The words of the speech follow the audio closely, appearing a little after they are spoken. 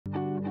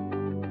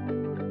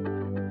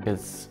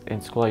Because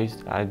in school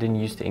I didn't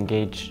used to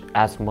engage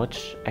as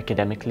much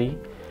academically.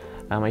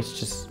 I used to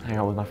just hang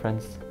out with my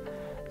friends.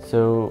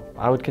 So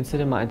I would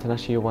consider my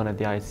international year one at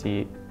the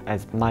IC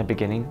as my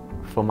beginning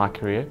for my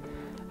career.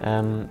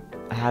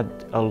 I had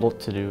a lot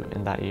to do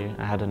in that year.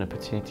 I had an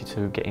opportunity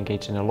to get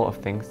engaged in a lot of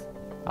things.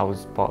 I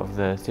was part of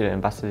the student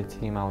ambassador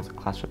team, I was a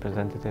class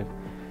representative.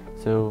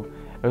 So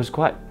it was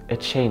quite a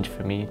change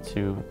for me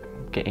to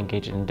get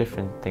engaged in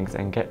different things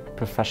and get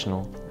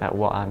professional at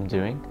what I'm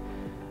doing.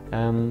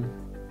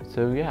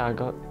 So yeah,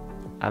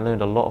 I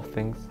learned a lot of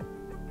things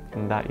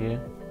in that year,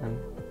 and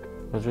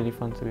it was really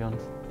fun, to be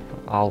honest.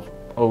 I'll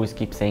always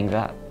keep saying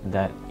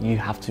that you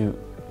have to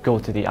go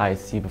to the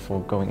ISC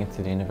before going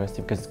into the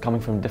university, because coming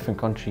from a different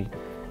country,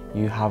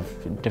 you have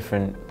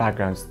different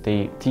backgrounds.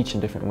 They teach in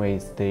different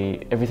ways.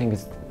 Everything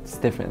is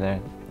different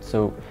there.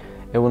 So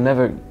it will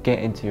never get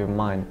into your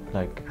mind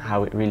like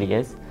how it really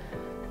is.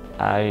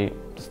 I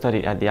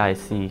studied at the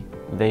ISC.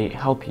 They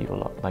help you a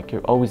lot. Like,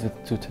 you're always with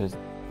tutors.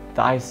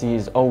 The ISC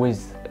is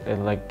always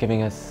like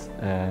giving us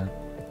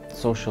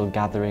social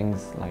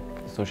gatherings, like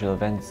social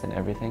events and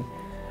everything.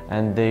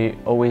 And they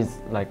always,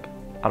 like,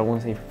 I don't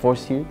want to say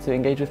force you to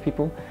engage with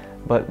people,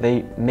 but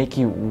they make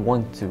you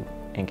want to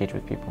engage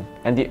with people.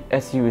 And the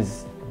SU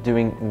is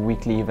doing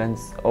weekly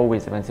events,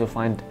 always events. You'll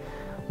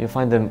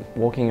find them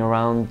walking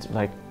around,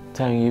 like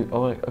telling you,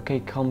 oh, okay,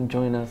 come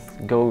join us,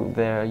 go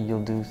there,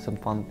 you'll do some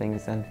fun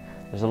things. And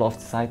there's a lot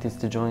of societies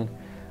to join,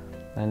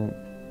 and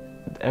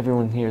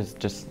everyone here is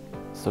just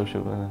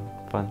social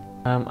and fun.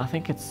 I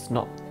think it's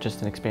not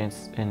just an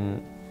experience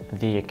in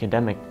the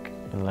academic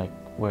like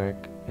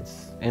work,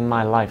 it's in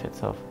my life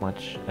itself,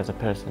 much as a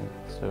person.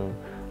 So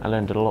I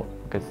learned a lot,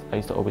 because I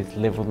used to always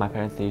live with my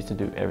parents. They used to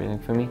do everything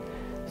for me.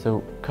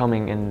 So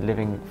coming and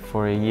living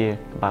for a year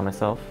by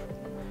myself,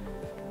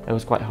 it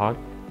was quite hard.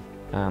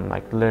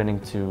 Like learning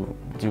to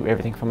do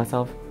everything for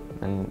myself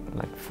and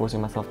like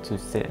forcing myself to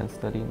sit and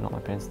study, not my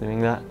parents doing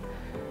that.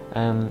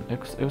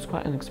 It was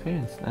quite an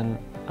experience, and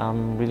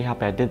I'm really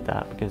happy I did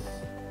that, because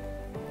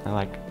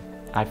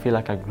I feel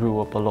like I grew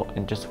up a lot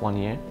in just 1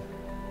 year,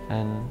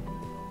 and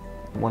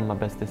one of my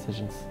best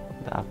decisions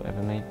that I've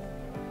ever made.